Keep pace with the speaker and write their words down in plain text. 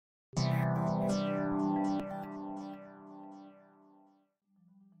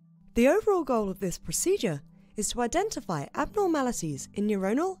The overall goal of this procedure is to identify abnormalities in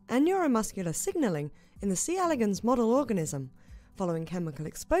neuronal and neuromuscular signaling in the C. elegans model organism following chemical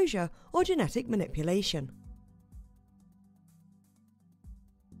exposure or genetic manipulation.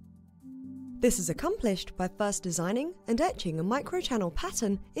 This is accomplished by first designing and etching a microchannel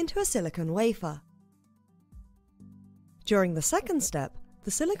pattern into a silicon wafer. During the second step,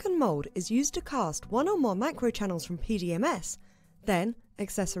 the silicon mold is used to cast one or more microchannels from PDMS, then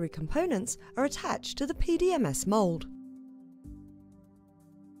accessory components are attached to the PDMS mold.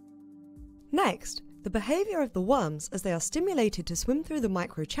 Next, the behavior of the worms as they are stimulated to swim through the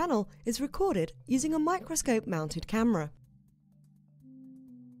microchannel is recorded using a microscope-mounted camera.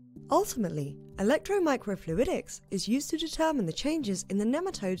 Ultimately, electromicrofluidics is used to determine the changes in the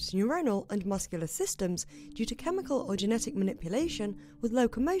nematode's neuronal and muscular systems due to chemical or genetic manipulation with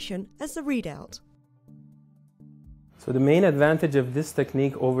locomotion as the readout. So the main advantage of this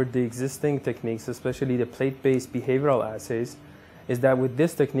technique over the existing techniques, especially the plate-based behavioral assays, is that with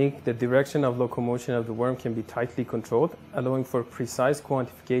this technique, the direction of locomotion of the worm can be tightly controlled, allowing for precise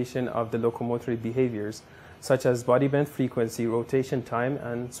quantification of the locomotory behaviors, such as body bend frequency, rotation time,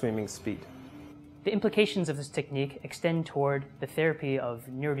 and swimming speed. The implications of this technique extend toward the therapy of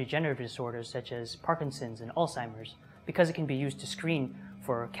neurodegenerative disorders such as Parkinson's and Alzheimer's, because it can be used to screen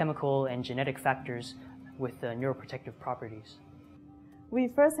for chemical and genetic factors with neuroprotective properties. We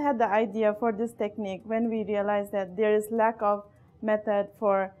first had the idea for this technique when we realized that there is lack of method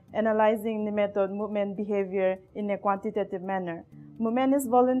for analyzing nematode movement behavior in a quantitative manner. Movement is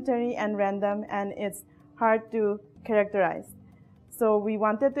voluntary and random, and it's hard to characterize. So we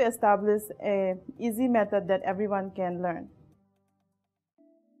wanted to establish an easy method that everyone can learn.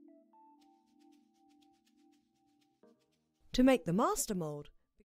 To make the master mold,